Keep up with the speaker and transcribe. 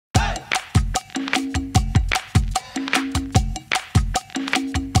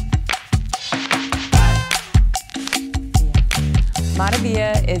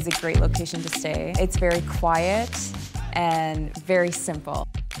maraVilla is a great location to stay. It's very quiet and very simple.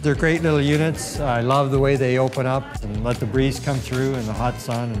 They're great little units. I love the way they open up and let the breeze come through in the hot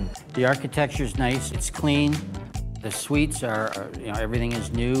sun. The architecture's nice, it's clean. The suites are, everything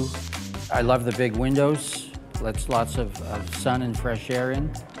is new. I love the big windows. Lets lots of sun and fresh air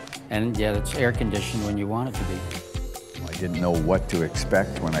in. And yeah, it's air conditioned when you want it to be. I didn't know what to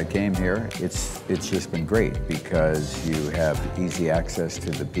expect when I came here. It's just been great because you have easy access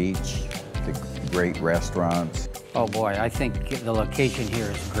to the beach, the great restaurants. Oh boy, I think the location here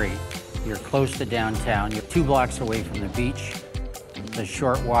is great. You're close to downtown. You're 2 blocks away from the beach. It's a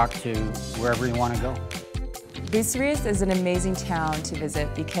short walk to wherever you want to go. Bucerias is an amazing town to visit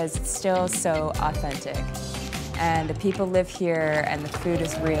because it's still so authentic. And the people live here and the food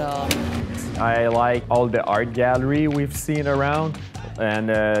is real. I like all the art gallery we've seen around and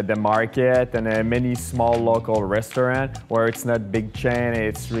the market and many small local restaurant where it's not big chain,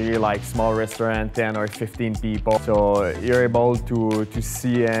 it's really like small restaurant, 10 or 15 people. So you're able to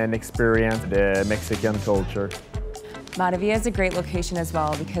see and experience the Mexican culture. maraVilla is a great location as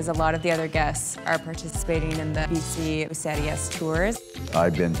well because a lot of the other guests are participating in the BC Bucerias tours.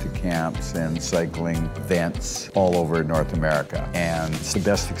 I've been to camps and cycling events all over North America, and it's the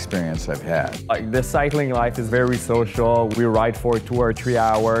best experience I've had. Like, the cycling life is very social. We ride for 2 or 3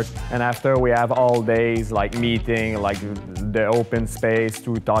 hours, and after we have all days like meeting, like the open space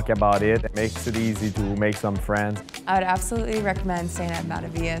to talk about it. It makes it easy to make some friends. I would absolutely recommend staying at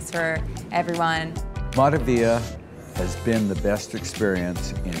maraVilla for everyone. maraVilla has been the best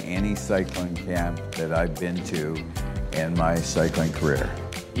experience in any cycling camp that I've been to in my cycling career.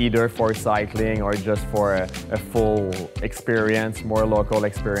 Either for cycling or just for a full experience, more local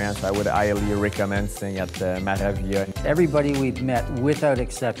experience, I would highly recommend staying at maraVilla. Everybody we've met, without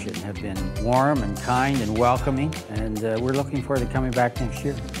exception, have been warm and kind and welcoming, and we're looking forward to coming back next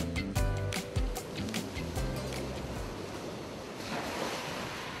year.